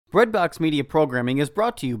Breadbox Media Programming is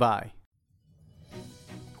brought to you by...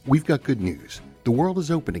 We've got good news. The world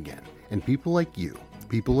is open again, and people like you,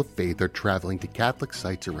 people of faith, are traveling to Catholic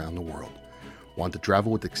sites around the world. Want to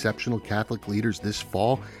travel with exceptional Catholic leaders this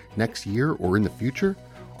fall, next year, or in the future?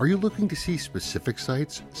 Are you looking to see specific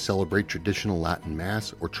sites, celebrate traditional Latin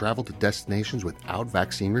Mass, or travel to destinations without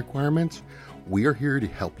vaccine requirements? We are here to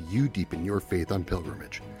help you deepen your faith on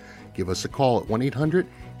pilgrimage. Give us a call at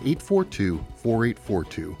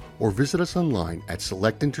 1-800-842-4842 or visit us online at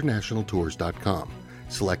selectinternationaltours.com.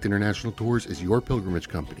 Select International Tours is your pilgrimage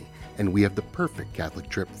company, and we have the perfect Catholic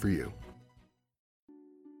trip for you.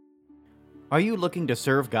 Are you looking to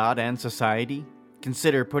serve God and society?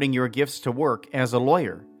 Consider putting your gifts to work as a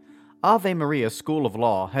lawyer. Ave Maria School of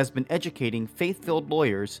Law has been educating faith-filled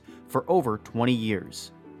lawyers for over 20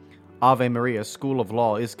 years. Ave Maria School of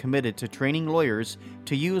Law is committed to training lawyers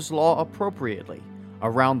to use law appropriately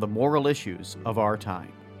around the moral issues of our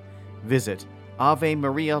time. Visit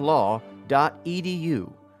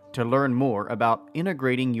avemarialaw.edu to learn more about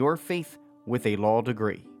integrating your faith with a law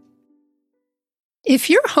degree.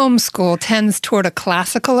 If your homeschool tends toward a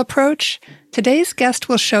classical approach, today's guest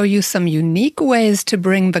will show you some unique ways to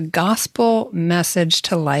bring the gospel message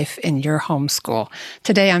to life in your homeschool.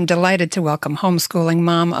 Today, I'm delighted to welcome homeschooling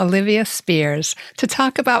mom Olivia Spears to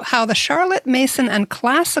talk about how the Charlotte Mason and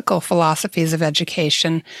classical philosophies of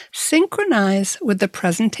education synchronize with the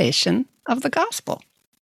presentation of the gospel.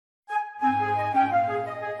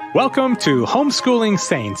 Welcome to Homeschooling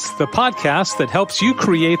Saints, the podcast that helps you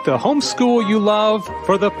create the homeschool you love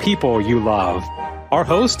for the people you love. Our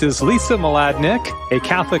host is Lisa Mladinich, a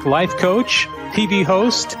Catholic life coach, TV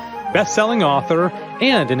host, best-selling author,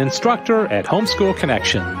 and an instructor at Homeschool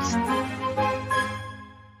Connections.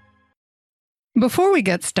 Before we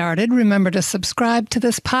get started, remember to subscribe to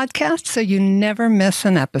this podcast so you never miss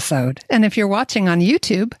an episode. And if you're watching on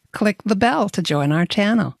YouTube, click the bell to join our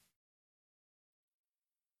channel.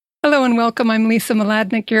 Hello and welcome. I'm Lisa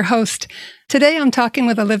Mladinich, your host. Today I'm talking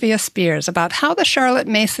with Olivia Spears about how the Charlotte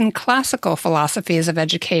Mason classical philosophies of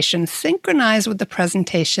education synchronize with the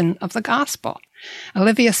presentation of the gospel.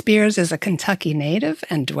 Olivia Spears is a Kentucky native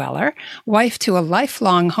and dweller, wife to a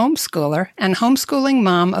lifelong homeschooler, and homeschooling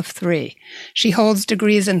mom of 3. She holds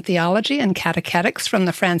degrees in theology and catechetics from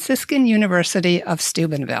the Franciscan University of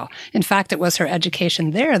Steubenville. In fact, it was her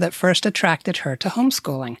education there that first attracted her to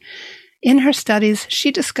homeschooling. In her studies,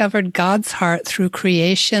 she discovered God's heart through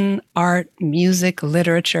creation, art, music,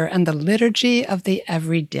 literature, and the liturgy of the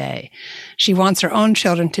everyday. She wants her own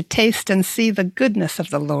children to taste and see the goodness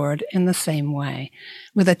of the Lord in the same way.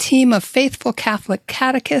 With a team of faithful Catholic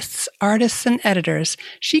catechists, artists, and editors,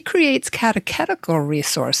 she creates catechetical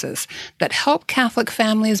resources that help Catholic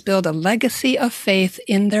families build a legacy of faith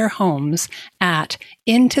in their homes at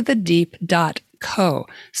intothedeep.co.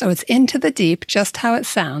 So it's into the deep, just how it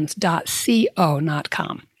sounds, .co, not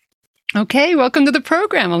com. Okay, welcome to the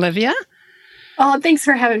program, Olivia. Oh, thanks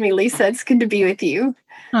for having me, Lisa. It's good to be with you.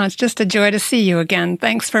 Oh, it's just a joy to see you again.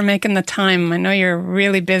 Thanks for making the time. I know you're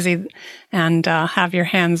really busy and have your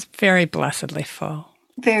hands very blessedly full.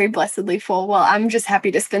 Very blessedly full. Well, I'm just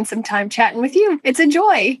happy to spend some time chatting with you. It's a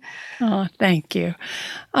joy. Oh, thank you.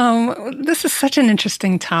 This is such an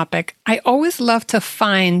interesting topic. I always love to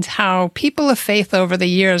find how people of faith over the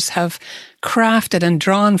years have crafted and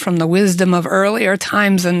drawn from the wisdom of earlier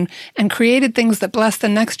times and created things that bless the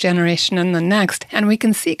next generation and the next. And we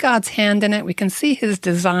can see God's hand in it. We can see his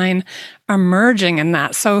design emerging in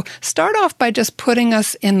that. So start off by just putting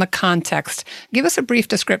us in the context. Give us a brief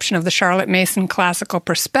description of the Charlotte Mason classical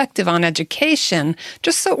perspective on education,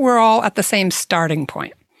 just so we're all at the same starting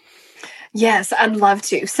point. Yes, I'd love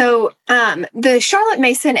to. So the Charlotte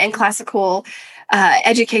Mason and classical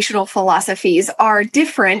educational philosophies are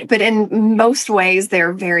different, but in most ways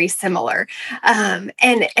they're very similar. And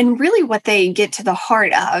really what they get to the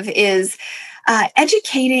heart of is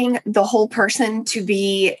educating the whole person to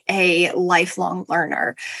be a lifelong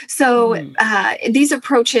learner. So these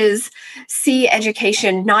approaches see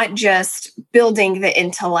education not just building the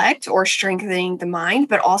intellect or strengthening the mind,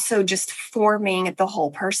 but also just forming the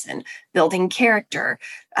whole person, building character,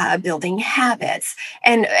 building habits,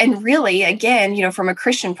 and really, again, from a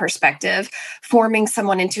Christian perspective, forming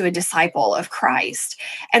someone into a disciple of Christ.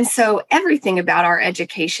 And so everything about our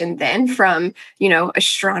education then, from,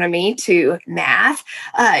 astronomy to math,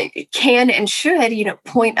 can and should,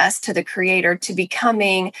 point us to the Creator, to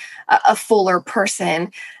becoming a fuller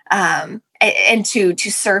person, and to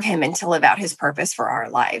serve him and to live out his purpose for our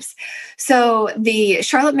lives. So the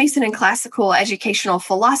Charlotte Mason and classical educational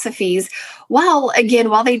philosophies, while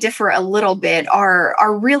they differ a little bit,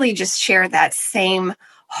 are really just share that same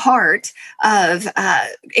heart of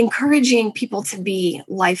encouraging people to be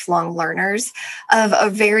lifelong learners, of a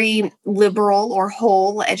very liberal or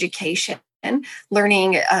whole education,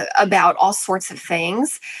 learning about all sorts of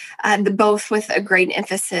things, both with a great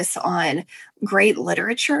emphasis on great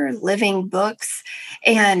literature, living books,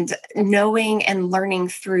 and knowing and learning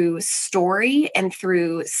through story and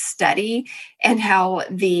through study, and how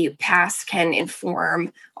the past can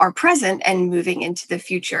inform our present and moving into the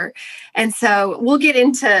future. And so we'll get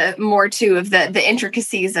into more too of the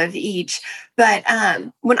intricacies of each. But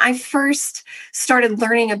when I first started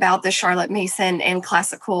learning about the Charlotte Mason and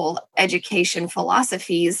classical education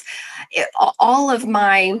philosophies, all of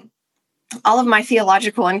my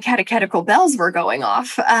theological and catechetical bells were going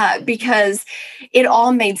off because it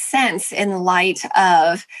all made sense in light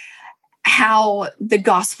of how the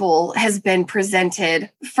gospel has been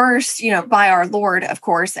presented first, by our Lord, of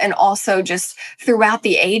course, and also just throughout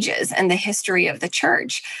the ages and the history of the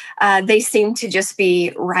church. They seem to just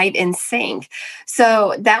be right in sync.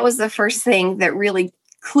 So that was the first thing that really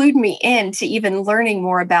clued me in to even learning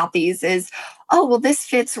more about these is, oh, well, this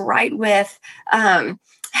fits right with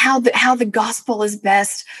how the gospel is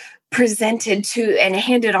best presented to and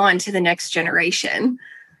handed on to the next generation.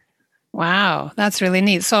 Wow, that's really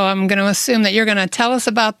neat. So I'm going to assume that you're going to tell us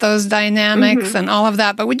about those dynamics and all of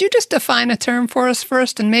that, but would you just define a term for us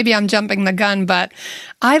first? And maybe I'm jumping the gun, but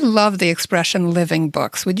I love the expression living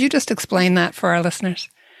books. Would you just explain that for our listeners?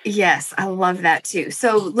 Yes, I love that too.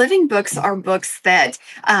 So living books are books that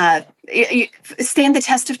stand the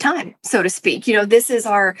test of time, so to speak. This is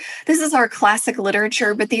our classic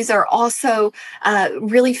literature, but these are also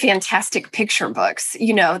really fantastic picture books,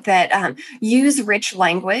 that use rich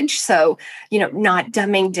language. So, not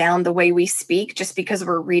dumbing down the way we speak just because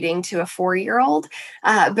we're reading to a 4-year-old,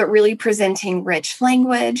 but really presenting rich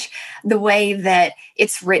language. The way that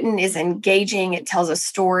it's written is engaging. It tells a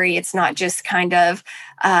story. It's not just kind of,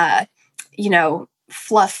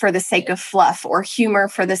 fluff for the sake of fluff or humor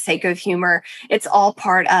for the sake of humor. It's all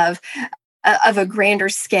part of a grander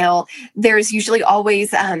scale. There's usually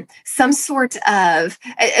always some sort of,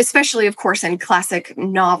 especially of course in classic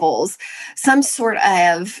novels, some sort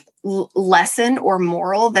of lesson or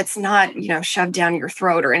moral that's not, shoved down your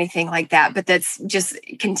throat or anything like that, but that's just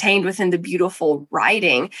contained within the beautiful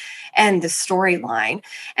writing and the storyline.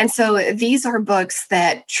 And so these are books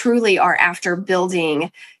that truly are after building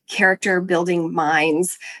character, building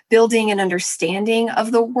minds, building an understanding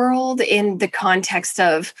of the world in the context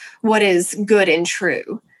of what is good and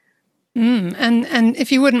true. And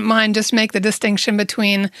if you wouldn't mind, just make the distinction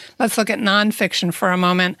between, let's look at nonfiction for a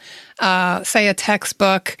moment, say a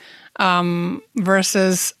textbook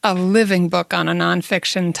versus a living book on a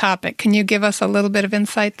nonfiction topic. Can you give us a little bit of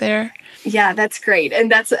insight there? Yeah, that's great.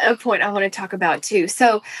 And that's a point I want to talk about too.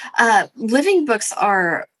 So living books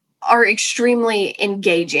are extremely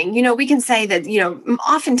engaging. We can say that,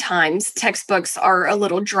 oftentimes textbooks are a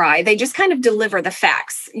little dry. They just kind of deliver the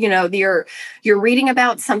facts. You're reading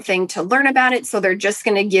about something to learn about it, so they're just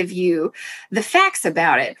going to give you the facts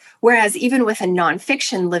about it. Whereas even with a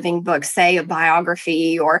nonfiction living book, say a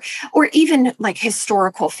biography or even like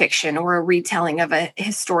historical fiction or a retelling of a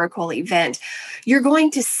historical event, you're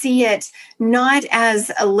going to see it not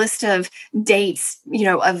as a list of dates,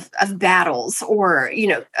 of battles or,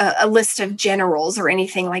 a list of generals or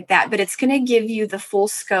anything like that, but it's going to give you the full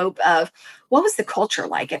scope of what was the culture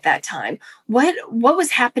like at that time? What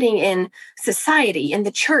was happening in society, in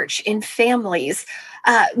the church, in families?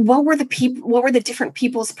 What were the different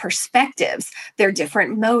people's perspectives, their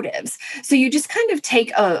different motives? So you just kind of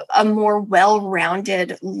take a more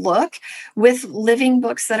well-rounded look with living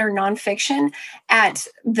books that are nonfiction at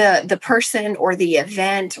the person or the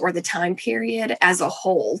event or the time period as a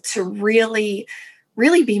whole to really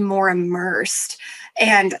be more immersed.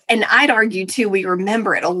 And I'd argue too, we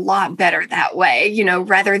remember it a lot better that way,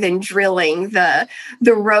 rather than drilling the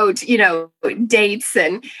rote, dates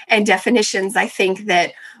and definitions. I think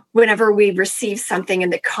that whenever we receive something in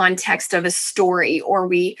the context of a story, or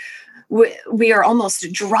we are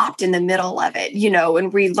almost dropped in the middle of it,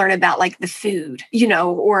 and we learn about like the food,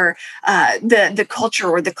 or the culture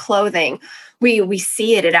or the clothing. We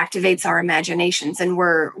see it activates our imaginations, and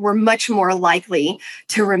we're much more likely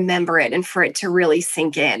to remember it and for it to really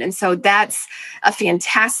sink in. And so that's a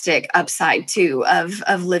fantastic upside too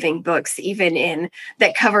of living books, even in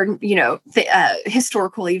that covered,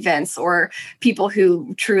 historical events or people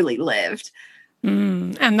who truly lived.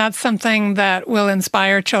 And that's something that will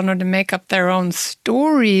inspire children to make up their own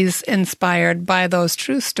stories inspired by those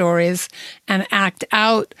true stories and act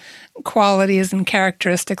out qualities and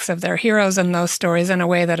characteristics of their heroes in those stories in a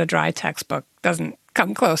way that a dry textbook doesn't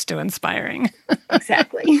come close to inspiring.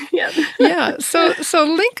 Exactly. Yeah. Yeah. So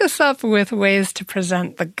link us up with ways to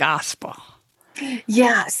present the gospel.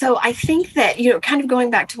 Yeah. So I think that, kind of going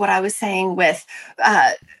back to what I was saying with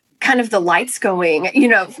kind of the lights going,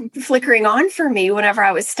 flickering on for me whenever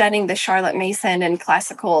I was studying the Charlotte Mason and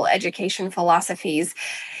classical education philosophies,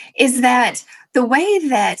 is that the way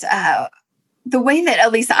that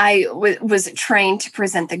at least I was trained to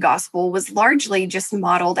present the gospel was largely just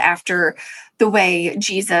modeled after the way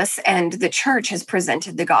Jesus and the church has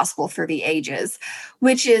presented the gospel through the ages,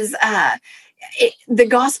 which is the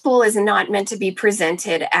gospel is not meant to be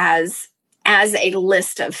presented as a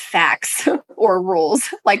list of facts or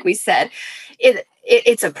rules, like we said.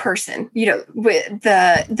 It's a person.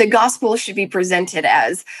 The gospel should be presented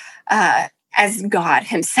as God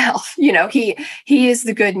himself. He is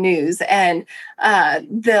the good news, and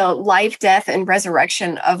the life, death, and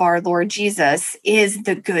resurrection of our Lord Jesus is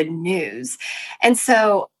the good news. And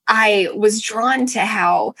so I was drawn to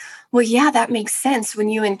how, well, yeah, that makes sense when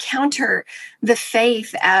you encounter the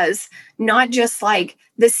faith as not just like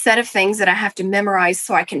this set of things that I have to memorize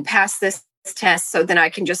so I can pass this test, so then I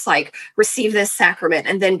can just like receive this sacrament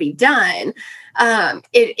and then be done.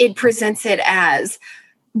 It presents it as,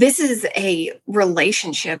 this is a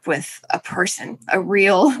relationship with a person, a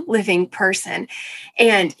real living person.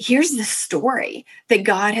 And here's the story that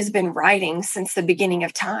God has been writing since the beginning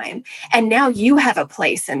of time. And now you have a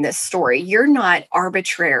place in this story. You're not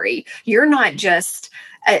arbitrary. You're not just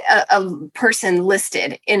a person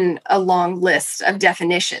listed in a long list of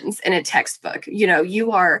definitions in a textbook. You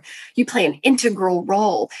play an integral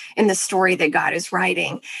role in the story that God is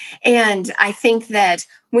writing. And I think that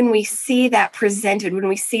when we see that presented, when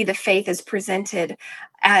we see the faith as presented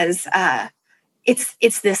as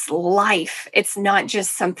it's this life, it's not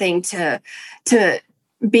just something to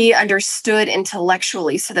be understood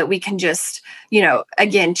intellectually so that we can just,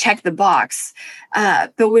 again, check the box.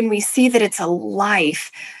 But when we see that it's a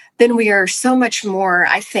life, then we are so much more,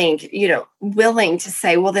 I think, willing to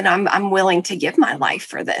say, well, then I'm willing to give my life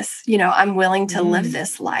for this. I'm willing to live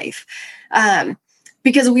this life.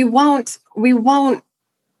 Because we won't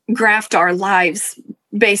graft our lives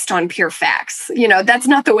based on pure facts. That's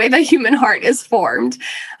not the way the human heart is formed.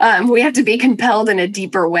 We have to be compelled in a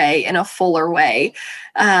deeper way, in a fuller way,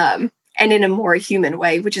 and in a more human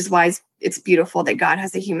way, which is why it's beautiful that God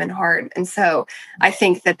has a human heart. And so I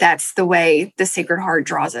think that that's the way the Sacred Heart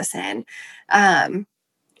draws us in.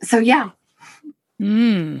 So, yeah.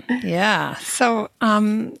 Yeah. So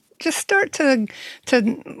just start to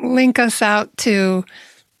link us out to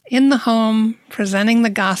in the home, presenting the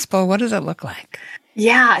gospel. What does it look like?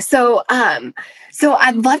 Yeah. So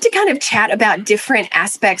I'd love to kind of chat about different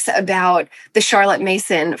aspects about the Charlotte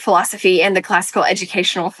Mason philosophy and the classical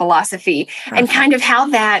educational philosophy. Perfect. And kind of how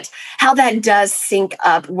that does sync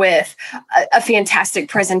up with a fantastic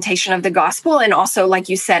presentation of the gospel. And also, like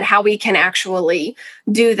you said, how we can actually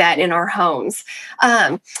do that in our homes.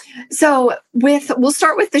 So we'll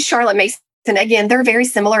start with the Charlotte Mason. Again, they're very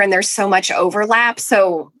similar and there's so much overlap.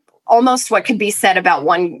 So almost what could be said about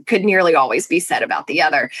one could nearly always be said about the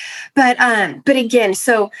other. But again,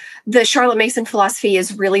 so the Charlotte Mason philosophy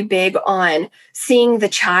is really big on seeing the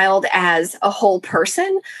child as a whole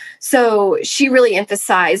person. So she really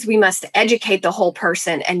emphasized we must educate the whole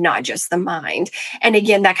person and not just the mind. And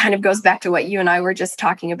again, that kind of goes back to what you and I were just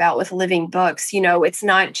talking about with living books. It's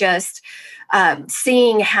not just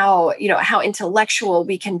seeing how intellectual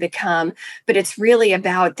we can become, but it's really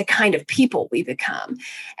about the kind of people we become.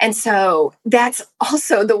 And so that's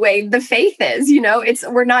also the way the faith is,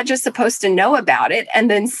 we're not just supposed to know about it and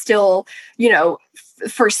then still,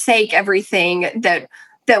 forsake everything that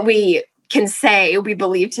we can say we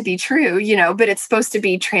believe to be true, but it's supposed to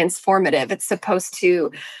be transformative. It's supposed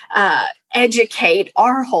to educate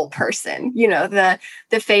our whole person. The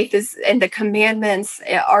faith is, and the commandments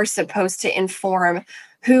are supposed to inform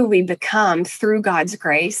who we become through God's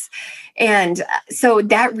grace. And so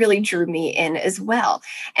that really drew me in as well.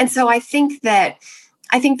 And so I think that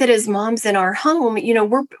as moms in our home,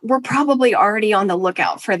 we're probably already on the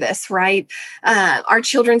lookout for this, right? Our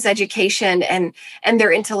children's education and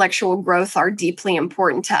their intellectual growth are deeply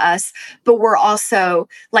important to us, but we're also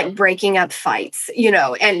like breaking up fights,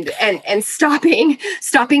 and stopping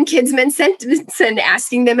kids mid-sentence and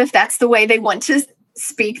asking them if that's the way they want to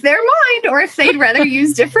speak their mind or if they'd rather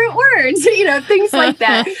use different words, things like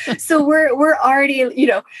that. So we're already,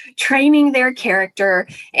 training their character.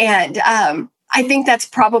 And I think that's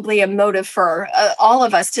probably a motive for all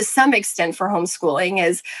of us to some extent for homeschooling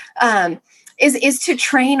is to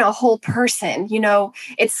train a whole person.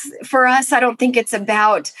 It's for us, I don't think it's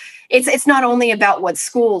about, it's not only about what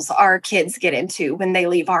schools our kids get into when they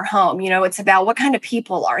leave our home. It's about what kind of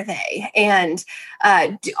people are they? And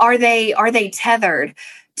are they tethered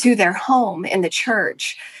to their home in the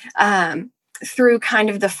church? Through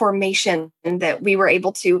kind of the formation that we were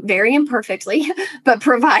able to very imperfectly, but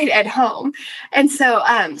provide at home. And so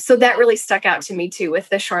that really stuck out to me too with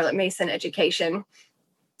the Charlotte Mason education.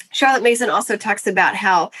 Charlotte Mason also talks about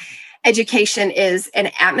how education is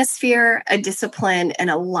an atmosphere, a discipline,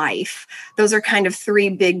 and a life. Those are kind of three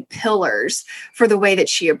big pillars for the way that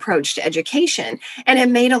she approached education. And it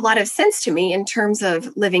made a lot of sense to me in terms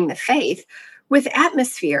of living the faith. With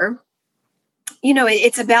atmosphere,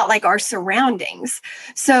 it's about like our surroundings.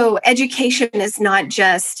 So education is not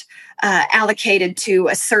just allocated to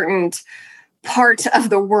a certain part of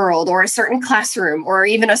the world or a certain classroom or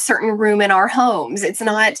even a certain room in our homes. It's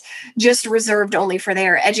not just reserved only for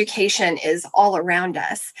there. Education is all around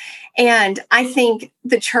us. And I think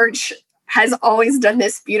the church has always done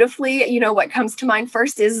this beautifully. What comes to mind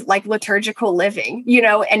first is like liturgical living,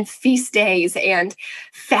 and feast days and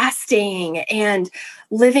fasting and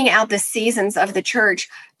living out the seasons of the church.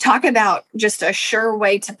 Talk about just a sure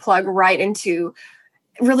way to plug right into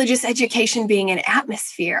religious education being an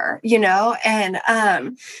atmosphere, and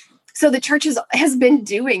so the church has been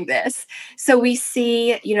doing this. So we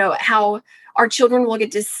see, how our children will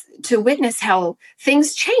get to witness how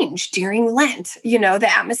things change during Lent.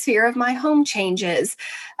 The atmosphere of my home changes.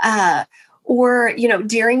 Or,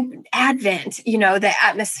 during Advent, the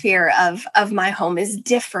atmosphere of my home is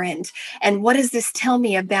different. And what does this tell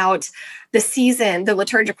me about the season, the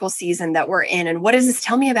liturgical season that we're in? And what does this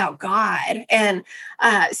tell me about God? And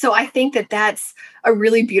so I think that that's a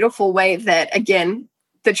really beautiful way that, again,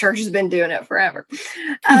 the church has been doing it forever.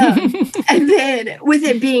 And then with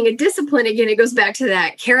it being a discipline, again, it goes back to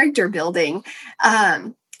that character building.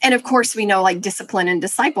 And of course, we know like discipline and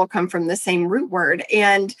disciple come from the same root word.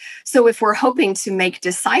 And so if we're hoping to make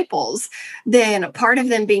disciples, then part of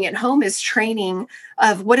them being at home is training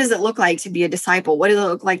of what does it look like to be a disciple? What does it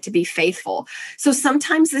look like to be faithful? So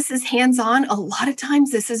sometimes this is hands-on. A lot of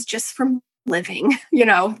times this is just from living,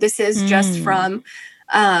 this is just from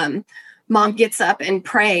mom gets up and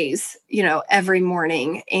prays, every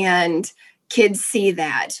morning, and kids see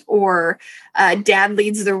that, or dad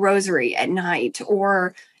leads the rosary at night,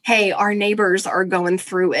 or hey, our neighbors are going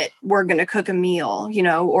through it. We're going to cook a meal,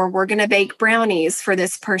 or we're going to bake brownies for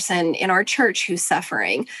this person in our church who's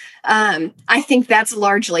suffering. I think that's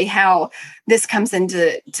largely how this comes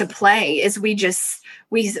into play is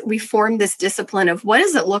we form this discipline of what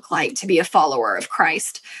does it look like to be a follower of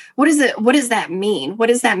Christ? What does that mean? What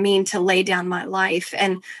does that mean to lay down my life?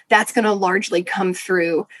 And that's going to largely come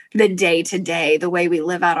through the day-to-day, the way we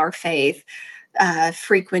live out our faith,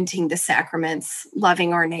 frequenting the sacraments,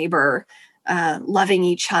 loving our neighbor, loving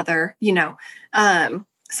each other,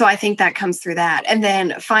 so I think that comes through that. And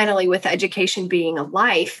then finally, with education being a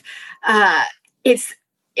life,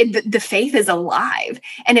 the faith is alive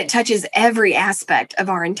and it touches every aspect of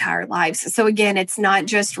our entire lives. So again, it's not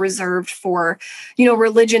just reserved for,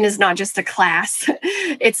 religion is not just a class.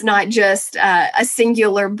 It's not just a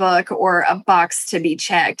singular book or a box to be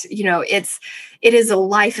checked. It is a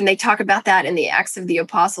life. And they talk about that in the Acts of the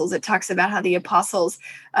Apostles. It talks about how the apostles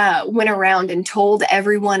went around and told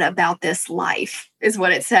everyone about this life is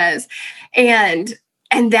what it says. And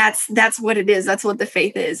that's what it is. That's what the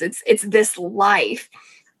faith is. It's this life.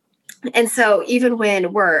 And so even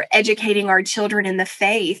when we're educating our children in the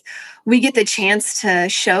faith, we get the chance to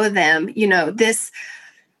show them,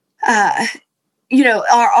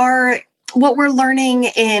 what we're learning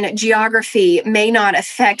in geography may not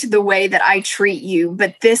affect the way that I treat you,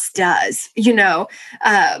 but this does,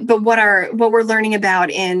 but what we're learning about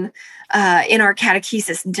in our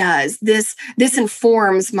catechesis does. This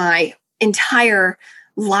informs my entire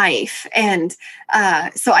life. And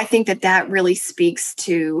so I think that really speaks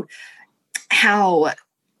to how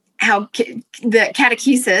the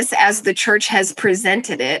catechesis, as the church has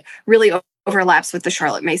presented it, really overlaps with the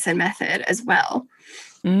Charlotte Mason method as well.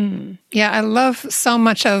 Yeah, I love so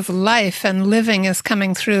much of life and living is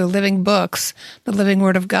coming through, living books, the living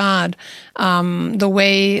Word of God, the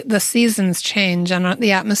way the seasons change and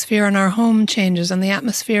the atmosphere in our home changes and the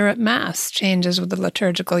atmosphere at Mass changes with the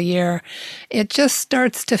liturgical year. It just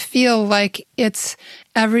starts to feel like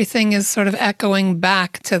everything is sort of echoing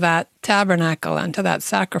back to that tabernacle and to that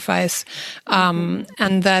sacrifice, and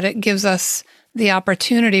that it gives us the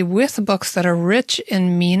opportunity with books that are rich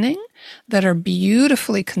in meaning that are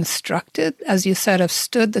beautifully constructed, as you said, have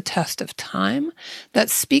stood the test of time, that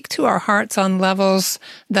speak to our hearts on levels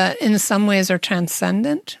that in some ways are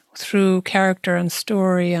transcendent through character and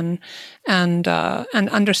story and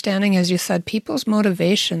understanding, as you said, people's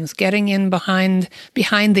motivations, getting in behind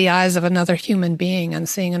the eyes of another human being and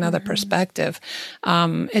seeing another perspective.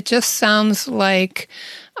 It just sounds like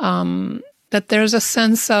that there's a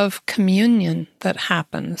sense of communion that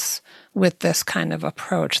happens with this kind of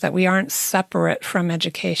approach, that we aren't separate from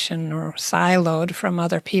education or siloed from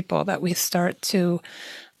other people, that we start to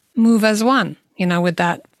move as one, with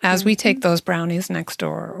that, as we take those brownies next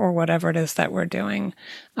door or whatever it is that we're doing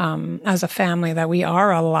as a family, that we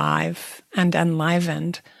are alive and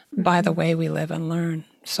enlivened by the way we live and learn.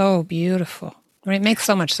 So beautiful. It makes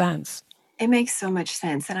so much sense. It makes so much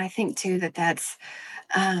sense. And I think, too, that's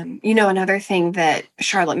another thing that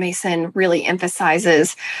Charlotte Mason really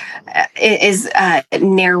emphasizes is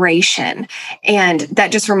narration. And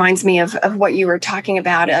that just reminds me of what you were talking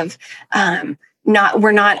about of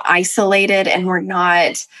we're not isolated, and we're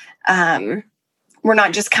not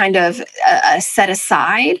just kind of set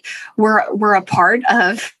aside. We're a part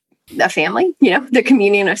of the family, the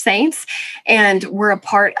communion of saints, and we're a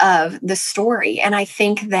part of the story. And I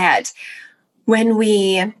think that when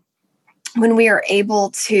we are able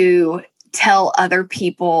to tell other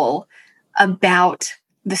people about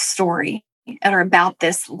the story or about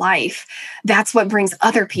this life, that's what brings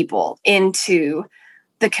other people into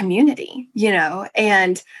the community,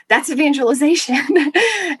 and that's evangelization.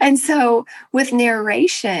 And so with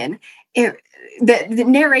narration, the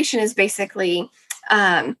narration is basically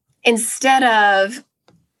instead of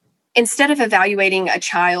evaluating a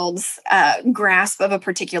child's grasp of a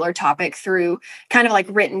particular topic through kind of like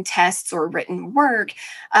written tests or written work,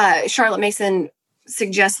 Charlotte Mason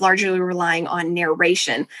suggests largely relying on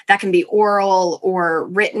narration. That can be oral or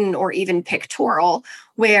written or even pictorial,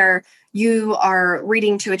 where you are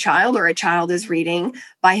reading to a child or a child is reading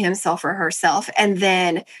by himself or herself and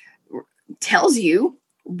then tells you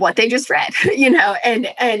what they just read, and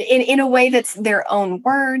in a way that's their own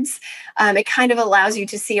words. It kind of allows you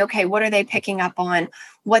to see, okay, what are they picking up on?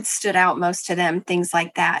 What stood out most to them? Things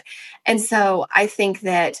like that. And so I think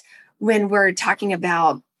that when we're talking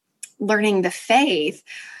about learning the faith,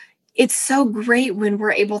 it's so great when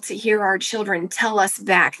we're able to hear our children tell us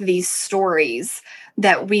back these stories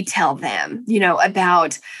that we tell them,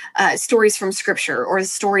 about stories from Scripture or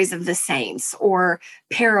stories of the saints or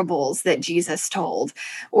parables that Jesus told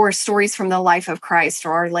or stories from the life of Christ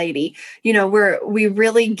or Our Lady, where we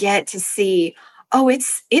really get to see, oh,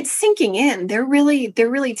 it's sinking in. They're really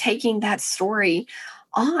taking that story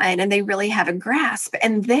on and they really have a grasp.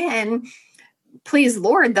 And then, please,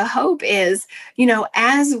 Lord, the hope is,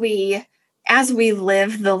 as we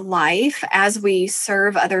live the life, as we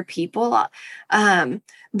serve other people,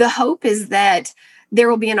 the hope is that there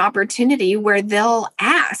will be an opportunity where they'll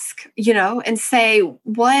ask, and say,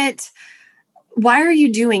 why are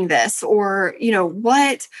you doing this? Or,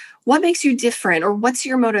 what makes you different? Or what's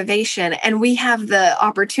your motivation? And we have the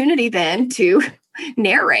opportunity then to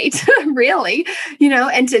narrate, really,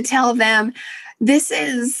 and to tell them, this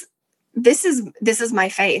is my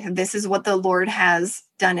faith. This is what the Lord has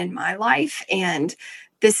done in my life. And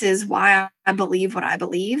this is why I believe what I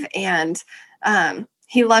believe. And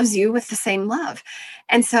he loves you with the same love.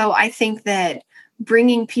 And so I think that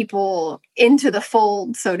bringing people into the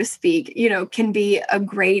fold, so to speak, can be a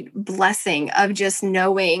great blessing of just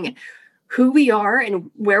knowing who we are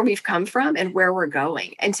and where we've come from and where we're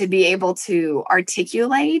going, and to be able to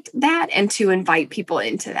articulate that and to invite people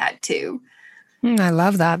into that too. I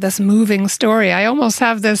love that. This moving story. I almost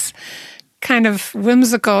have this kind of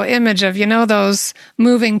whimsical image of, those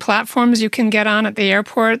moving platforms you can get on at the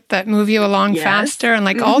airport that move you along faster.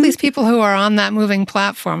 And all these people who are on that moving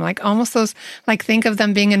platform, almost those, think of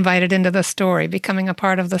them being invited into the story, becoming a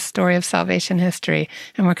part of the story of salvation history.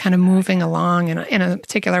 And we're kind of moving along in a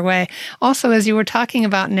particular way. Also, as you were talking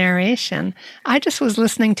about narration, I just was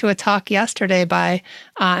listening to a talk yesterday by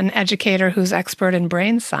an educator who's expert in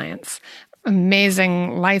brain science.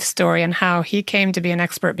 Amazing life story and how he came to be an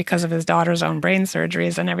expert because of his daughter's own brain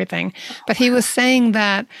surgeries and everything. But he was saying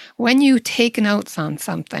that when you take notes on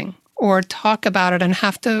something or talk about it and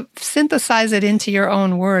have to synthesize it into your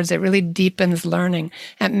own words, it really deepens learning.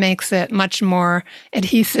 It makes it much more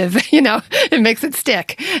adhesive, it makes it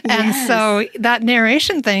stick. Yes. And so that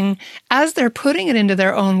narration thing, as they're putting it into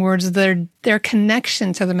their own words, their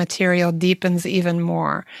connection to the material deepens even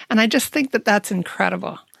more. And I just think that that's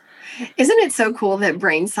incredible. Isn't it so cool that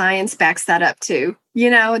brain science backs that up too?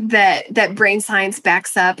 That brain science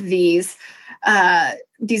backs up these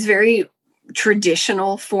very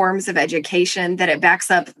traditional forms of education, that it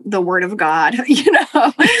backs up the word of God,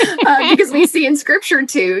 because we see in scripture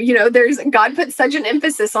too, God put such an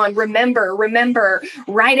emphasis on remember,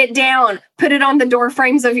 write it down, put it on the door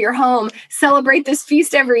frames of your home, celebrate this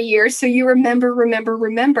feast every year. So you remember.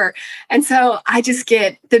 And so I just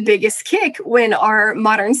get the biggest kick when our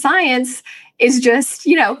modern science is just,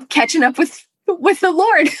 catching up with the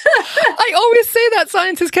Lord. I always say that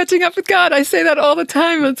science is catching up with God. I say that all the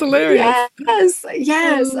time. It's hilarious.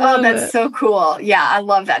 Yes. Oh, that's so cool. Yeah, I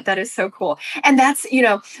love that. That is so cool. And that's,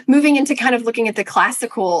 moving into kind of looking at the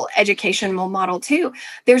classical educational model too.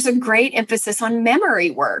 There's a great emphasis on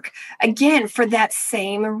memory work, again, for that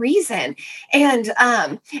same reason. And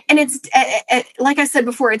it's, like I said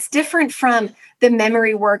before, it's different from the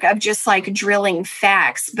memory work of just like drilling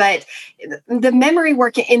facts. But the memory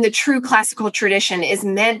work in the true classical tradition is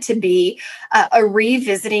meant to be a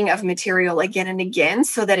revisiting of material again and again,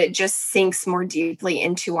 so that it just sinks more deeply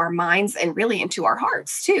into our minds and really into our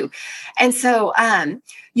hearts too. And so, Pope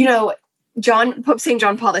St.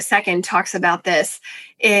 John Paul II talks about this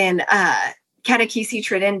in Catechesi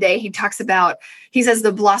Tradendae. He says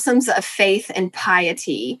the blossoms of faith and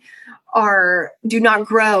piety do not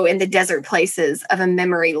grow in the desert places of a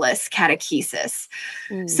memoryless catechesis.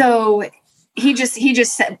 So he just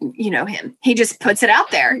said, he just puts it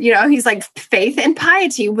out there. He's like, faith and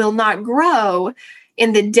piety will not grow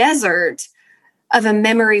in the desert of a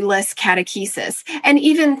memoryless catechesis. And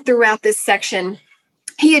even throughout this section,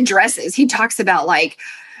 he talks about like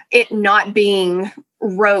it not being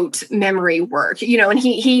rote memory work, and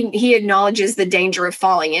he acknowledges the danger of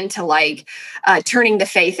falling into like turning the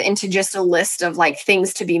faith into just a list of like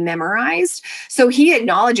things to be memorized. So he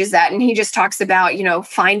acknowledges that, and he just talks about,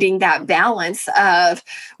 finding that balance of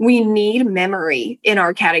we need memory in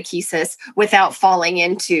our catechesis without falling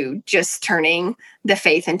into just turning the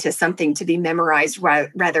faith into something to be memorized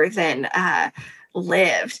rather than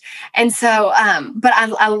lived. And so, but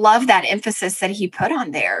I love that emphasis that he put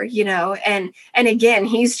on there, and again,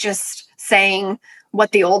 he's just saying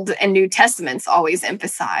what the Old and New Testaments always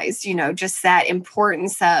emphasized, just that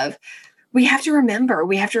importance of we have to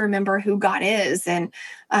remember who God is. And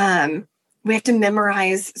we have to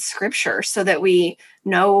memorize scripture so that we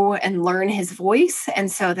know and learn his voice,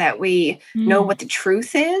 and so that we know what the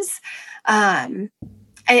truth is. I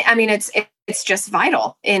mean, it's just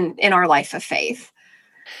vital in our life of faith.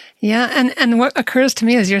 Yeah, and what occurs to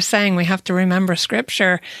me as you're saying we have to remember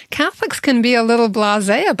scripture, Catholics can be a little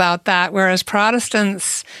blasé about that, whereas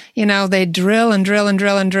Protestants, they drill and drill and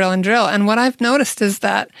drill and drill and drill. And what I've noticed is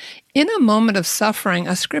that in a moment of suffering,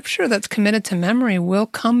 a scripture that's committed to memory will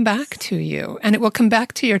come back to you, and it will come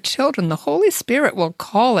back to your children. The Holy Spirit will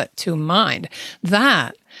call it to mind.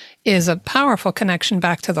 That is a powerful connection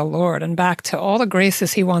back to the Lord and back to all the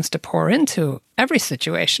graces he wants to pour into every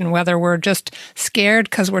situation, whether we're just scared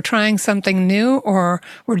because we're trying something new or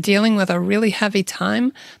we're dealing with a really heavy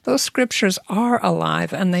time. Those scriptures are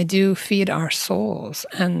alive, and they do feed our souls.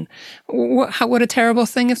 And what a terrible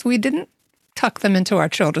thing if we didn't tuck them into our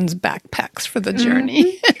children's backpacks for the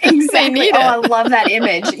journey. Exactly. I love that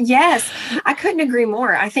image. Yes, I couldn't agree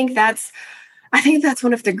more. I think that's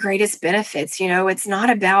one of the greatest benefits. It's not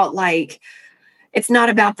about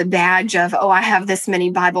the badge of, I have this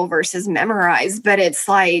many Bible verses memorized, but it's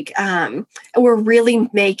like, we're really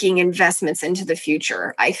making investments into the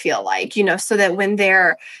future, I feel like, so that when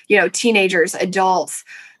they're, teenagers, adults,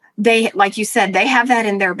 they, like you said, they have that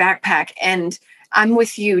in their backpack. And I'm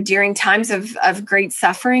with you. During times of great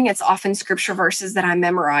suffering, it's often scripture verses that I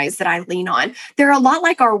memorize, that I lean on. They're a lot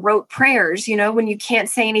like our rote prayers. When you can't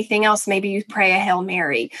say anything else, maybe you pray a Hail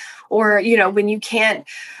Mary. Or, when you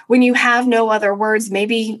have no other words,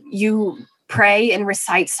 maybe you pray and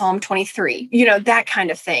recite Psalm 23, that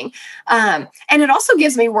kind of thing. And it also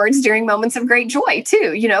gives me words during moments of great joy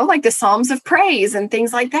too, like the Psalms of praise and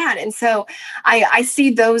things like that. And so I see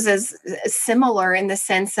those as similar in the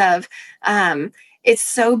sense of, it's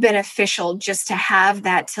so beneficial just to have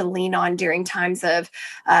that to lean on during times of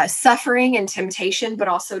suffering and temptation, but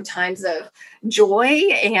also times of joy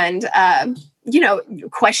and,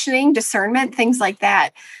 questioning, discernment, things like that.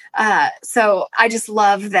 So I just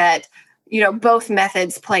love that, both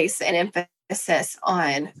methods place an emphasis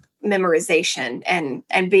on memorization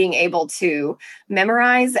and being able to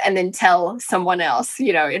memorize and then tell someone else,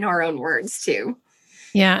 in our own words too.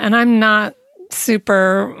 Yeah. And I'm not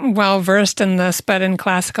super well versed in this, but in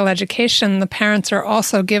classical education, the parents are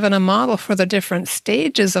also given a model for the different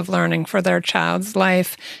stages of learning for their child's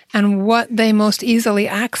life and what they most easily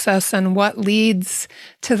access and what leads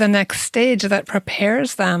to the next stage that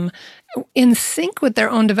prepares them. in sync with their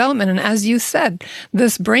own development. And as you said,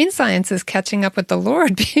 this brain science is catching up with the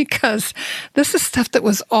Lord because this is stuff that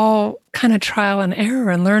was all kind of trial and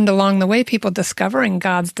error and learned along the way, people discovering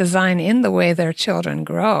God's design in the way their children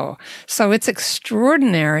grow. So it's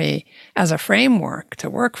extraordinary as a framework to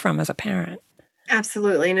work from as a parent.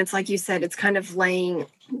 Absolutely. And it's like you said, it's kind of laying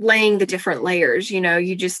the different layers.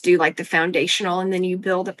 You just do like the foundational, and then you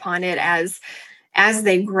build upon it as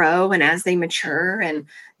they grow and as they mature. And,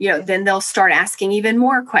 then they'll start asking even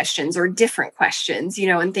more questions or different questions,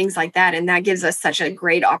 and things like that. And that gives us such a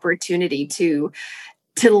great opportunity to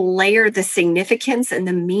layer the significance and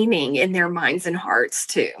the meaning in their minds and hearts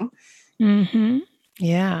too. Mm-hmm.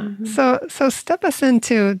 Yeah. Mm-hmm. So step us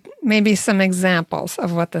into maybe some examples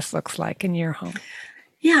of what this looks like in your home.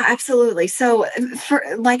 Yeah, absolutely. So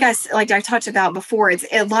like I talked about before, it's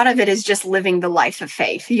a lot of it is just living the life of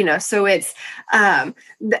faith, so it's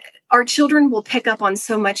our children will pick up on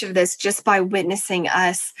so much of this just by witnessing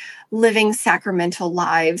us living sacramental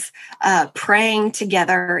lives, praying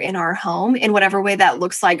together in our home in whatever way that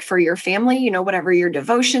looks like for your family, whatever your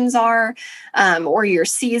devotions are, or your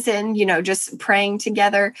season, just praying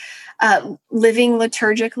together. Living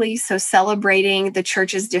liturgically, so celebrating the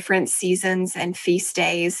church's different seasons and feast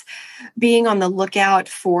days, being on the lookout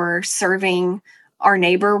for serving our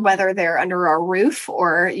neighbor, whether they're under our roof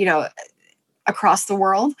or, across the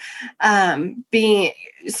world,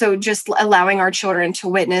 just allowing our children to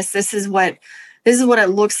witness, this is what it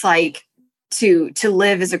looks like to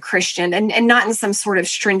live as a Christian, and not in some sort of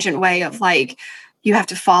stringent way of like, you have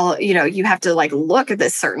to follow, you have to like look at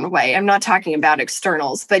this certain way. I'm not talking about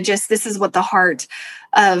externals, but just this is what the heart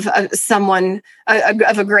of someone,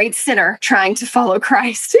 of a great sinner trying to follow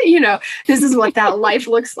Christ, this is what that life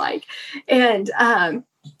looks like. And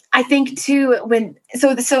I think too,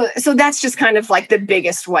 so that's just kind of like the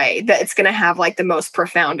biggest way that it's going to have like the most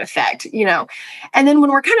profound effect, And then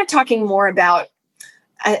when we're kind of talking more about,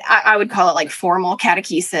 I would call it like formal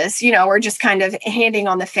catechesis, or just kind of handing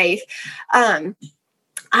on the faith. I'm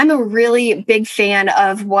a really big fan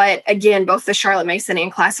of what, again, both the Charlotte Mason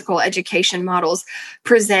and classical education models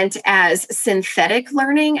present as synthetic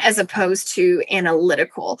learning as opposed to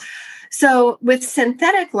analytical. So with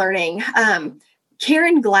synthetic learning,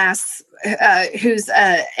 Karen Glass, who's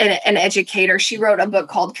an educator, she wrote a book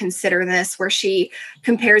called Consider This, where she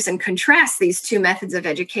compares and contrasts these two methods of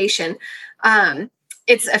education.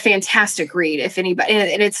 It's a fantastic read if anybody,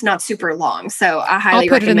 and it's not super long, so I highly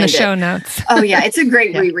recommend it. I'll put it in the show notes. Oh yeah, it's a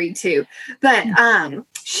great reread too. But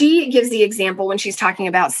she gives the example when she's talking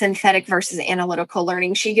about synthetic versus analytical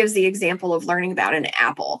learning. She gives the example of learning about an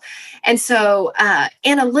apple. And so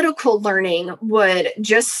analytical learning would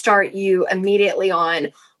just start you immediately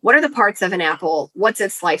on what are the parts of an apple? What's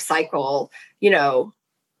its life cycle?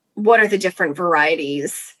 What are the different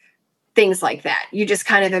varieties? Things like that. You just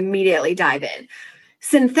kind of immediately dive in.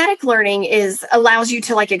 Synthetic learning allows you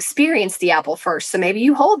to like experience the apple first. So maybe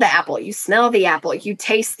you hold the apple, you smell the apple, you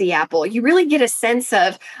taste the apple, you really get a sense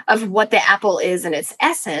of what the apple is in its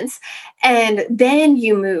essence. And then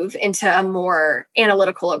you move into a more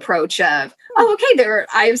analytical approach of,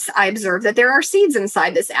 I observed that there are seeds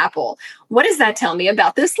inside this apple. What does that tell me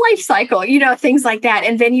about this life cycle? Things like that.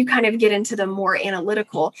 And then you kind of get into the more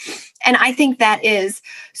analytical. And I think that is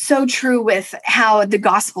so true with how the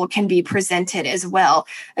gospel can be presented as well.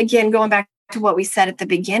 Again, going back to what we said at the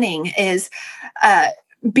beginning is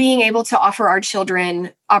being able to offer our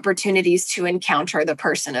children opportunities to encounter the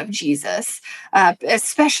person of Jesus,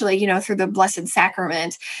 especially, through the Blessed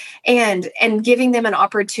Sacrament, and giving them an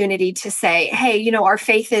opportunity to say, hey, our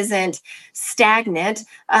faith isn't stagnant.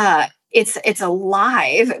 It's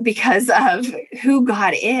alive because of who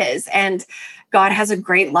God is. And God has a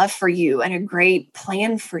great love for you and a great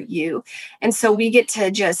plan for you. And so we get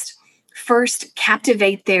to just first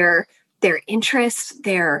captivate their interest,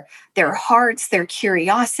 their hearts, their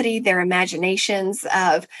curiosity, their imaginations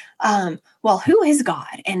of, who is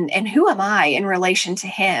God and who am I in relation to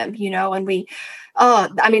him? And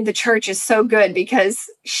the church is so good because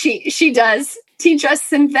she does teach us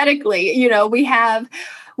synthetically.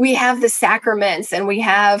 We have the sacraments and we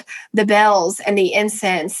have the bells and the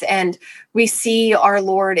incense, and we see our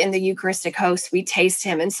Lord in the Eucharistic host. We taste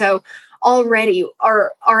him. And so already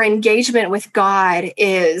our engagement with God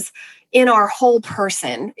is in our whole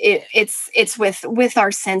person. It's with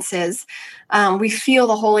our senses. We feel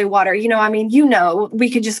the holy water. We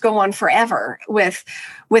could just go on forever with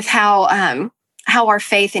how how our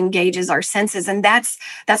faith engages our senses. And that's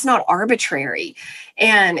not arbitrary,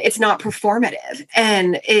 and it's not performative.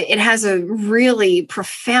 And it has a really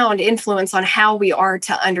profound influence on how we are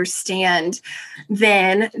to understand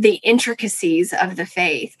then the intricacies of the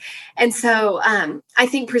faith. And so I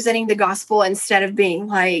think presenting the gospel, instead of being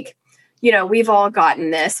like, we've all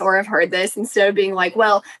gotten this or have heard this, instead of being like,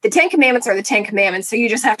 well, the 10 commandments are the 10 commandments, so you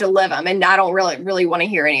just have to live them. And I don't really want to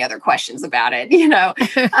hear any other questions about it,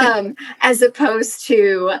 as opposed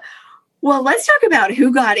to, well, let's talk about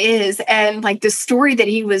who God is, and like the story that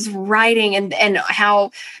he was writing, and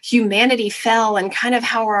how humanity fell, and kind of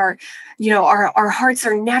how our hearts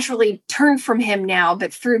are naturally turned from him now,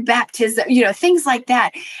 but through baptism, things like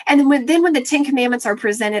that. And when the 10 commandments are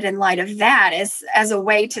presented in light of that as a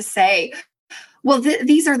way to say, well,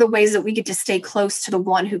 these are the ways that we get to stay close to the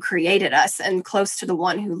one who created us and close to the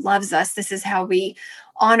one who loves us. This is how we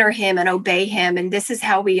honor him and obey him. And this is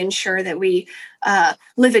how we ensure that we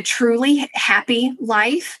live a truly happy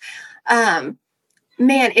life. Man,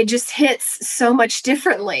 it just hits so much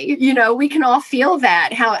differently. We can all feel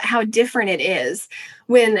that, how different it is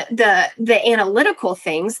when the analytical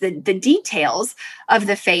things, the details of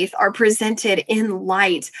the faith are presented in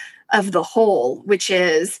light of the whole, which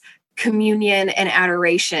is communion and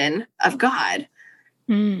adoration of God.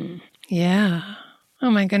 Yeah. Oh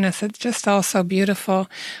my goodness, it's just all so beautiful.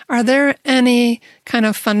 Are there any kind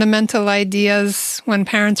of fundamental ideas when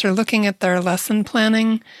parents are looking at their lesson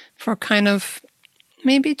planning for kind of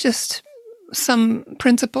maybe just some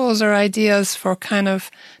principles or ideas for kind of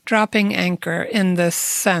dropping anchor in this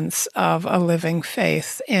sense of a living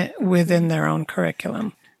faith within their own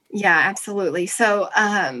curriculum? Yeah, absolutely. So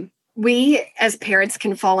we as parents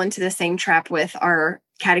can fall into the same trap with our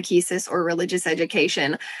catechesis or religious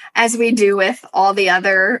education as we do with all the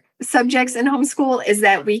other subjects in homeschool, is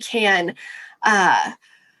that we can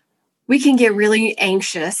get really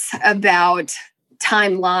anxious about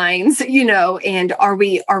timelines, and are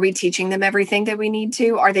we teaching them everything that we need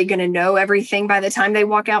to? Are they going to know everything by the time they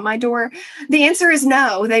walk out my door? The answer is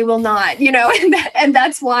no, they will not, and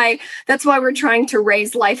that's why we're trying to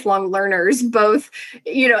raise lifelong learners, both,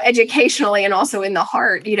 educationally and also in the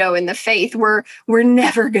heart, in the faith. We're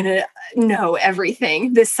never going to know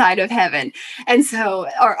everything this side of heaven. And so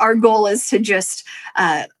our goal is to just,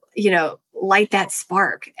 light that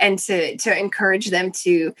spark and to encourage them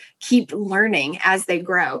to keep learning as they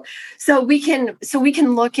grow. So we can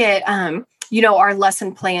look at, our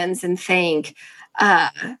lesson plans and think,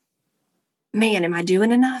 man, am I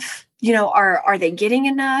doing enough? Are they getting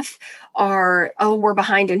enough? We're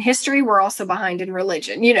behind in history. We're also behind in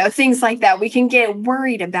religion, things like that. We can get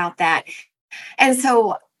worried about that. And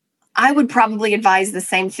so I would probably advise the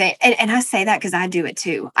same thing. And I say that because I do it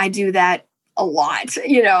too. I do that a lot.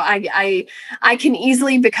 I can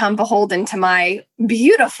easily become beholden to my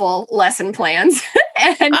beautiful lesson plans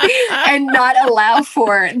and not allow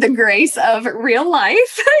for the grace of real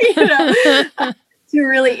life, to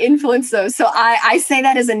really influence those. So I say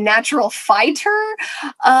that as a natural fighter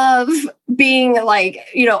of being like,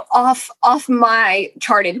 off my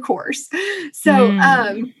charted course. So,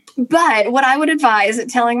 but what I would advise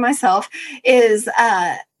telling myself is,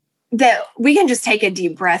 that we can just take a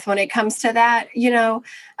deep breath when it comes to that.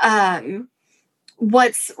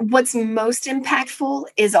 What's most impactful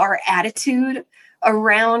is our attitude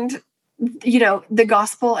around, the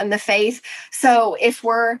gospel and the faith. So if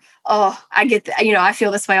I get, I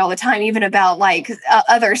feel this way all the time, even about like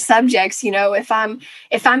other subjects, if I'm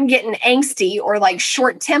getting angsty or like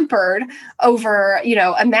short tempered over,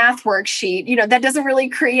 a math worksheet, that doesn't really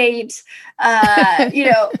create,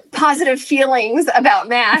 positive feelings about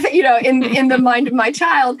math, in the mind of my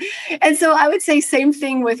child. And so I would say same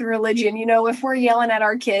thing with religion. If we're yelling at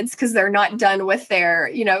our kids because they're not done with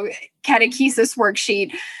their, catechesis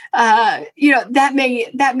worksheet,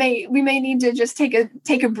 we may need to just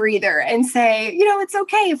take a breather and say, it's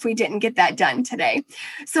okay if we didn't get that done today.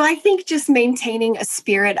 So I think just maintaining a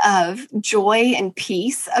spirit of joy and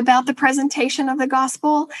peace about the presentation of the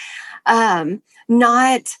gospel,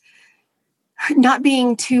 not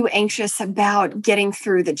being too anxious about getting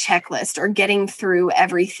through the checklist or getting through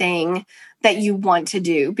everything that you want to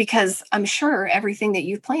do, because I'm sure everything that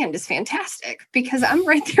you've planned is fantastic, because I'm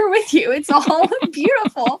right there with you. It's all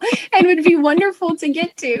beautiful and would be wonderful to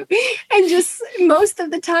get to. And just most of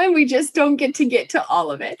the time, we just don't get to all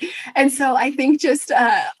of it. And so I think just,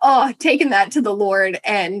 taking that to the Lord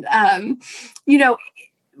and, I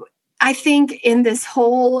think in this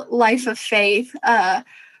whole life of faith,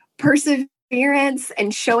 perseverance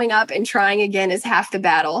and showing up and trying again is half the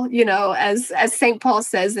battle. As St. Paul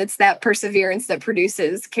says, it's that perseverance that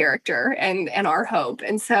produces character and our hope.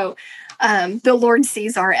 And so The Lord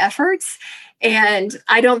sees our efforts. And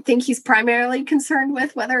I don't think he's primarily concerned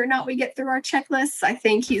with whether or not we get through our checklists. I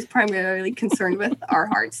think he's primarily concerned with our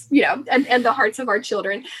hearts, and the hearts of our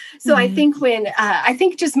children. So I think I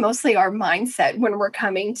think just mostly our mindset when we're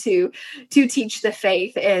coming to teach the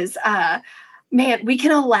faith is, man, we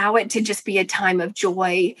can allow it to just be a time of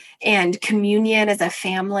joy and communion as a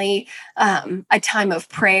family, a time of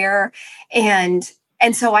prayer. And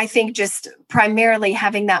so I think just primarily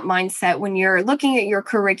having that mindset when you're looking at your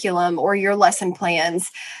curriculum or your lesson plans,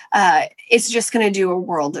 it's just going to do a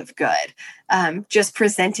world of good. Just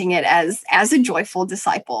presenting it as a joyful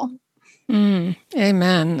disciple.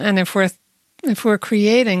 Amen. And if we're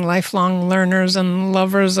creating lifelong learners and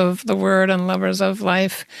lovers of the Word and lovers of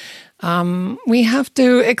life, we have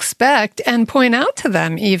to expect and point out to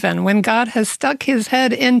them even when God has stuck his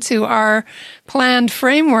head into our planned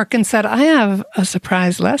framework and said, I have a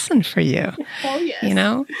surprise lesson for you. Oh,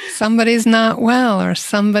 yes. Somebody's not well or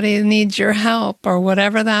somebody needs your help or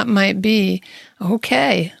whatever that might be.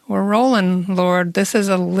 Okay, we're rolling, Lord. This is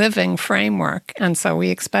a living framework. And so we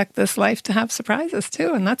expect this life to have surprises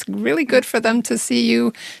too. And that's really good for them to see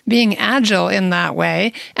you being agile in that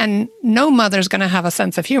way. And no mother's going to have a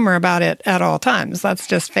sense of humor about it at all times. Let's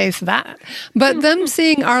just face that. But them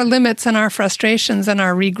seeing our limits and our frustrations and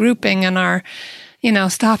our regrouping and our,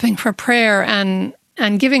 stopping for prayer and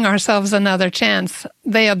giving ourselves another chance,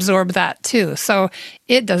 they absorb that too. So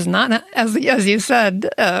it does not, as you said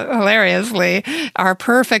hilariously, our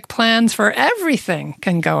perfect plans for everything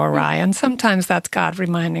can go awry. And sometimes that's God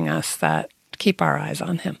reminding us that keep our eyes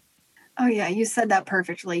on him. Oh, yeah, you said that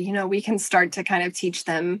perfectly. We can start to kind of teach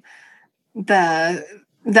them the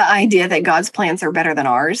idea that God's plans are better than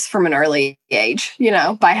ours from an early age,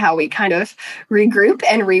 by how we kind of regroup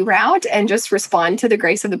and reroute and just respond to the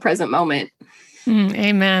grace of the present moment.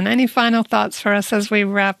 Amen. Any final thoughts for us as we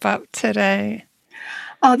wrap up today?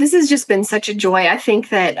 Oh, this has just been such a joy. I think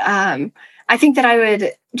that I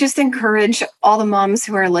would just encourage all the moms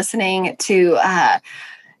who are listening to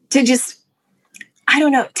just,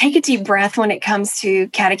 take a deep breath when it comes to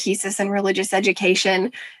catechesis and religious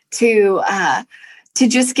education, to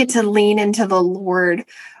just get to lean into the Lord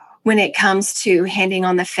when it comes to handing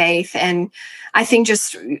on the faith. And I think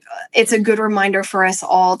just it's a good reminder for us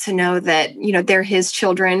all to know that, they're his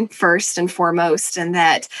children first and foremost, and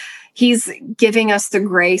that he's giving us the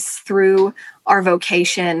grace through our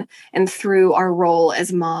vocation and through our role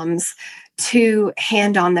as moms to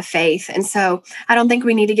hand on the faith. And so I don't think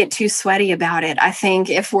we need to get too sweaty about it. I think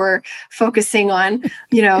if we're focusing on,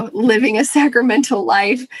 living a sacramental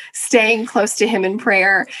life, staying close to him in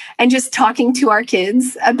prayer, and just talking to our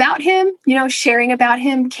kids about him, sharing about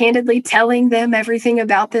him, candidly telling them everything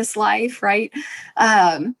about this life, right?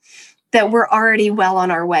 That we're already well on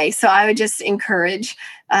our way. So I would just encourage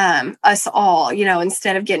us all,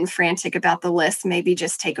 instead of getting frantic about the list, maybe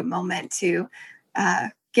just take a moment to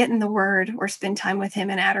get in the Word or spend time with him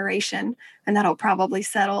in adoration, and that'll probably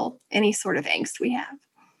settle any sort of angst we have.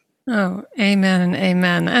 Oh, amen and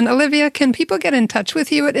amen. And Olivia, can people get in touch with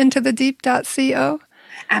you at intothedeep.co?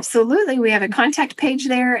 Absolutely. We have a contact page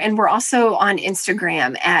there, and we're also on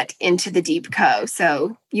Instagram at intothedeep.co,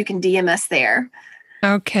 so you can DM us there.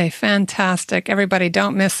 Okay, fantastic. Everybody,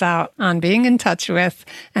 don't miss out on being in touch with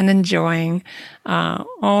and enjoying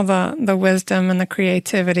all the wisdom and the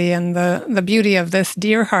creativity and the beauty of this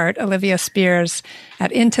dear heart, Olivia Spears, at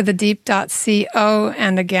intothedeep.co,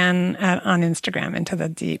 and again on Instagram,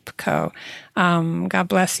 intothedeep.co. God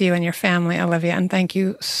bless you and your family, Olivia, and thank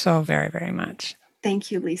you so very, very much. Thank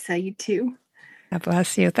you, Lisa. You too. God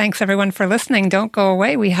bless you. Thanks, everyone, for listening. Don't go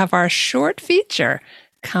away. We have our short feature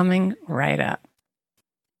coming right up.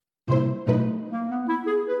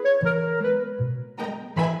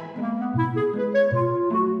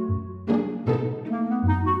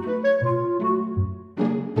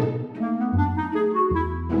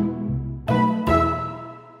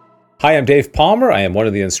 Hi, I'm Dave Palmer. I am one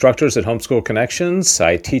of the instructors at Homeschool Connections.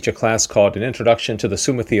 I teach a class called An Introduction to the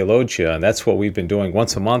Summa Theologia, and that's what we've been doing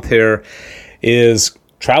once a month here, is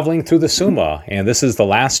traveling through the Summa. And this is the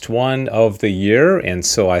last one of the year, and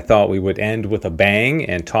so I thought we would end with a bang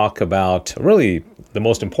and talk about really the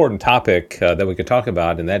most important topic that we could talk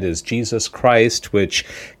about, and that is Jesus Christ, which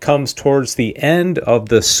comes towards the end of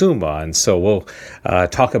the Summa. And so we'll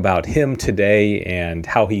talk about him today and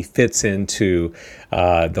how he fits into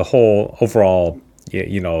the whole overall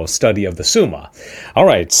study of the Summa. All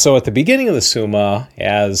right, so at the beginning of the Summa,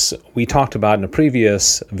 as we talked about in a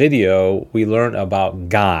previous video, we learn about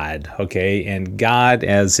God, okay? And God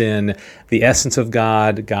as in the essence of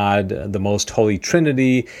God, God, the most holy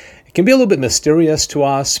Trinity, It can be a little bit mysterious to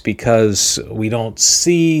us because we don't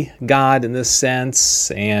see God in this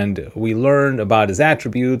sense, and we learn about his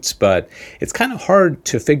attributes, but it's kind of hard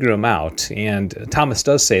to figure him out. And Thomas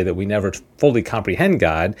does say that we never fully comprehend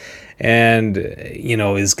God. And,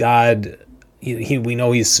 is God... we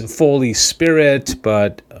know he's fully spirit,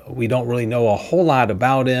 but we don't really know a whole lot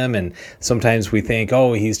about him. And sometimes we think,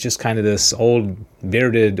 he's just kind of this old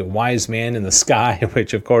bearded wise man in the sky,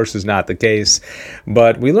 which of course is not the case.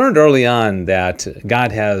 But we learned early on that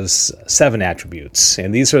God has 7 attributes,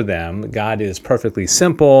 and these are them. God is perfectly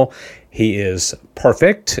simple. He is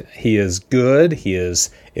perfect. He is good. He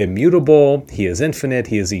is immutable. He is infinite.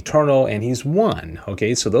 He is eternal, and he's one.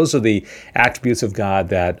 Okay, so those are the attributes of God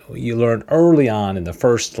that you learn early on in the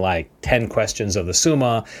first 10 questions of the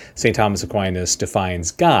Summa. St. Thomas Aquinas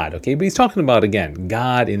defines God. Okay, but he's talking about, again,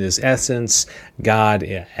 God in his essence, God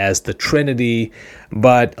as the Trinity.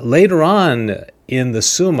 But later on in the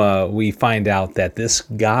Summa, we find out that this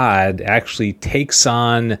God actually takes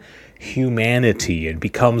on humanity and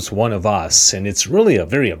becomes one of us. And it's really a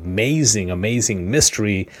very amazing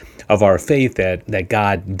mystery of our faith that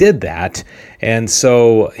God did that. And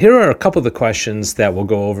so here are a couple of the questions that we'll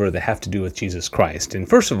go over that have to do with Jesus Christ. And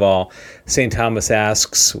first of all, St. Thomas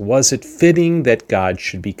asks, was it fitting that God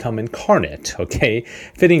should become incarnate? Okay,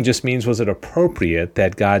 fitting just means, was it appropriate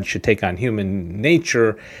that God should take on human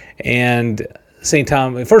nature? And St.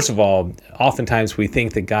 Thomas, first of all, oftentimes we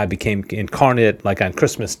think that God became incarnate like on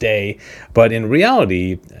Christmas Day, but in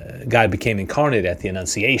reality, God became incarnate at the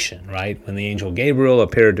Annunciation, right? When the angel Gabriel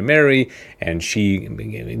appeared to Mary and she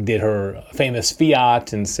did her famous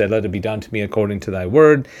fiat and said, "Let it be done to me according to thy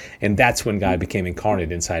word," and that's when God became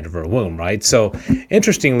incarnate inside of her womb, right? So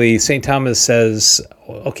interestingly, St. Thomas says,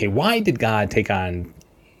 okay, why did God take on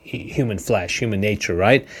human flesh, human nature,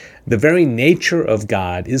 right? The very nature of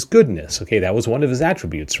God is goodness. Okay, that was one of his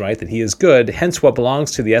attributes, right? That he is good. Hence, what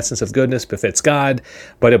belongs to the essence of goodness befits God,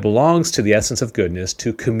 but it belongs to the essence of goodness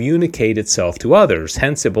to communicate itself to others.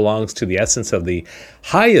 Hence, it belongs to the essence of the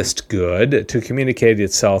highest good to communicate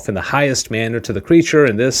itself in the highest manner to the creature,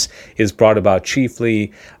 and this is brought about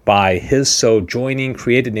chiefly by his so joining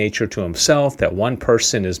created nature to himself, that one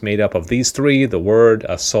person is made up of these 3, the Word,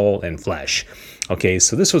 a soul, and flesh. Okay,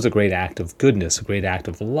 so this was a great act of goodness, a great act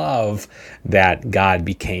of love that God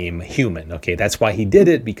became human. Okay, that's why he did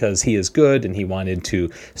it, because he is good and he wanted to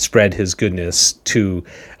spread his goodness to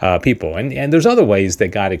people. And there's other ways that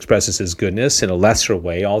God expresses his goodness in a lesser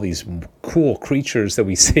way. All these cool creatures that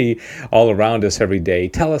we see all around us every day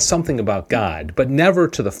tell us something about God, but never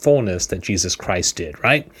to the fullness that Jesus Christ did,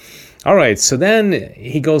 right? All right, so then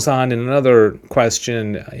he goes on in another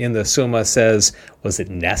question in the Summa, says, was it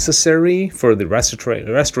necessary for the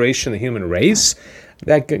restoration of the human race?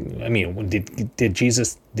 Did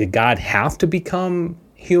God have to become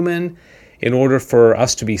human in order for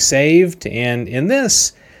us to be saved? And in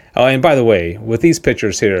this, and by the way, with these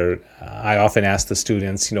pictures here, I often ask the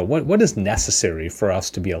students, what is necessary for us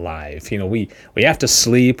to be alive? We have to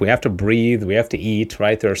sleep, we have to breathe, we have to eat,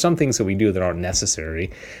 right? There are some things that we do that aren't necessary,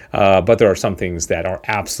 but there are some things that are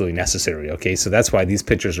absolutely necessary, okay? So that's why these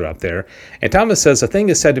pictures are up there. And Thomas says, a thing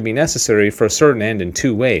is said to be necessary for a certain end in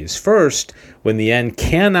 2 ways. First, when the end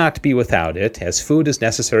cannot be without it, as food is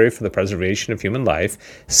necessary for the preservation of human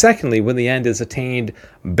life. Secondly, when the end is attained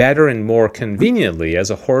better and more conveniently, as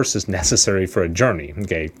a horse is necessary for a journey.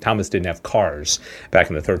 Okay, Thomas didn't have cars back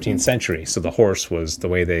in the 13th century, so the horse was the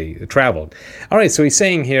way they traveled. All right, so he's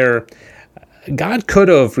saying here, God could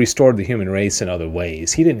have restored the human race in other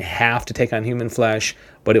ways. He didn't have to take on human flesh,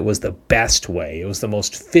 but it was the best way. It was the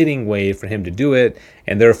most fitting way for him to do it,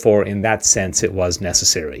 and therefore, in that sense, it was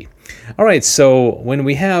necessary. All right, so when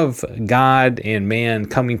we have God and man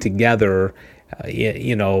coming together, how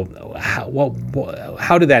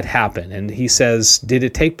did that happen? And he says, did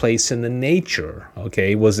it take place in the nature?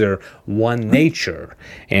 Okay, was there one nature?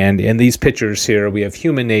 And in these pictures here, we have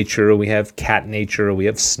human nature, we have cat nature, we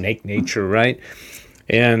have snake nature, right?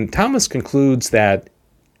 And Thomas concludes that,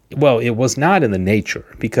 well, it was not in the nature,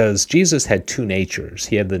 because Jesus had 2 natures.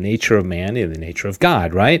 He had the nature of man and the nature of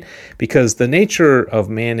God, right? Because the nature of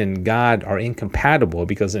man and God are incompatible,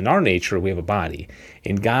 because in our nature, we have a body.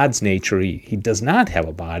 In God's nature, he does not have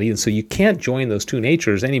a body, and so you can't join those 2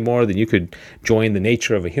 natures any more than you could join the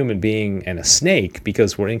nature of a human being and a snake,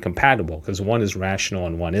 because we're incompatible, because one is rational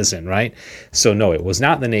and one isn't, right? So no, it was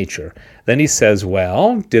not the nature. Then he says,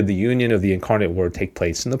 well, did the union of the incarnate Word take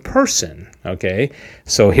place in the person? Okay,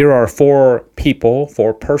 so here here are four people,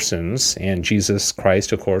 four persons, and Jesus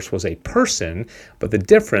Christ, of course, was a person, but the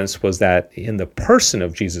difference was that in the person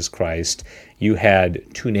of Jesus Christ, you had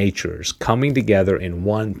two natures coming together in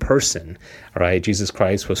one person, all right? Jesus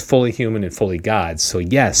Christ was fully human and fully God. So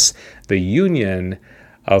yes, the union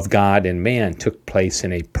of God and man took place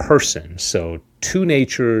in a person. So two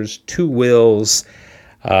natures, two wills,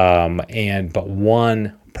 but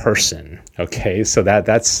one person. Okay, so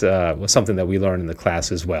that's was something that we learned in the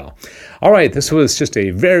class as well. All right, this was just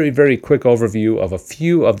a very, very quick overview of a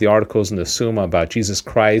few of the articles in the Summa about Jesus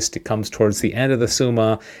Christ. It comes towards the end of the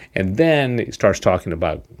Summa, and then it starts talking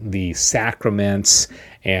about the sacraments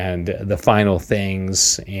and the final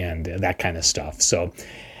things and that kind of stuff. So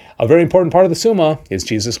a very important part of the Summa is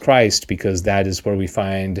Jesus Christ, because that is where we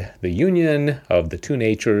find the union of the two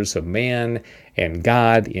natures of man and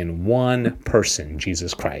God in one person,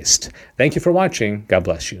 Jesus Christ. Thank you for watching. God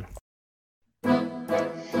bless you.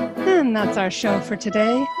 And that's our show for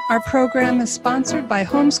today. Our program is sponsored by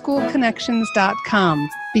homeschoolconnections.com.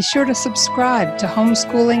 Be sure to subscribe to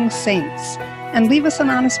Homeschooling Saints and leave us an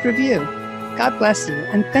honest review. God bless you,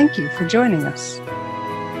 and thank you for joining us.